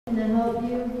Can I help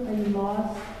you? Are you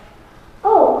lost?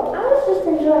 Oh, I was just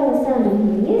enjoying the sound of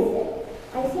music.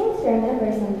 I seem to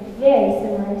remember some very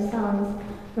similar songs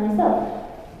myself.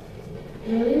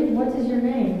 Really? What is your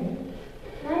name?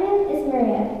 My name is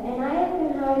Maria, and I have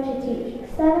been hired to teach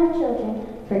 7 children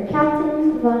for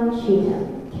Captain Von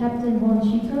Cheetham. Captain Von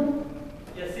Cheetham?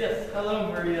 Yes, yes.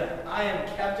 Hello, Maria. I am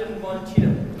Captain Von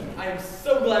Cheetham. I am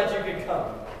so glad you could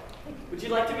come. Would you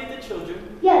like to meet the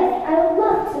children? Yes, I would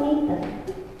love to meet them.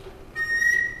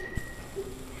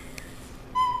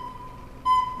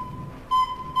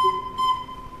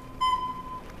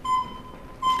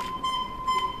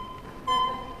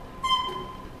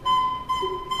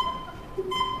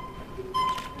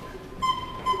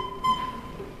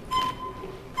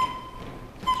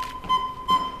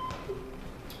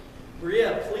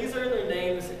 Maria, please learn their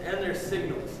names and their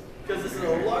signals. Because this is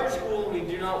a large school, we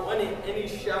do not want any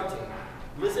shouting.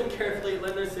 Listen carefully,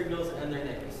 learn their signals and their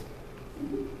names.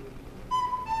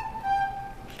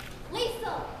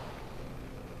 Lisa!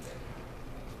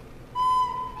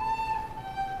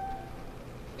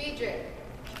 Friedrich.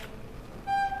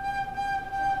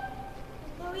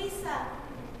 Louisa.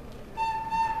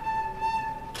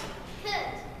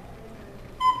 Kurt.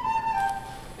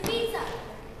 Louisa.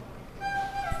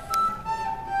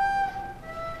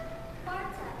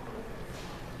 Marta.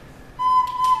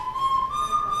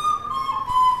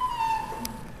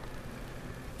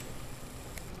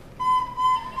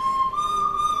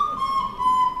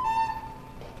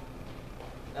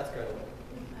 That's Gretel.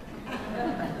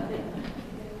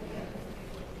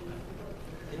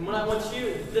 And when I want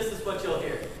you, this is what you'll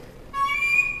hear.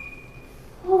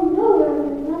 Oh no,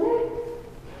 Reverend Mother.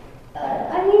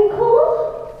 I mean Cole?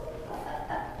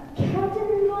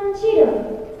 Captain Von Cheetham.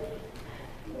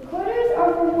 The quarters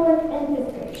are for 4th and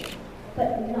 5th grade, but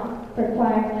not for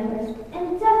choir members,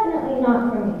 and definitely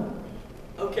not for me.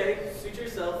 Okay, suit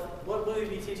yourself. What will you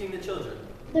be teaching the children?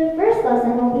 Their first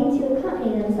lesson will be to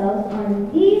accompany themselves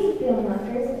on these field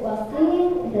markers while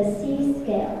singing the C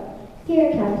scale.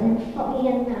 Here, Captain, help me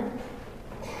in that.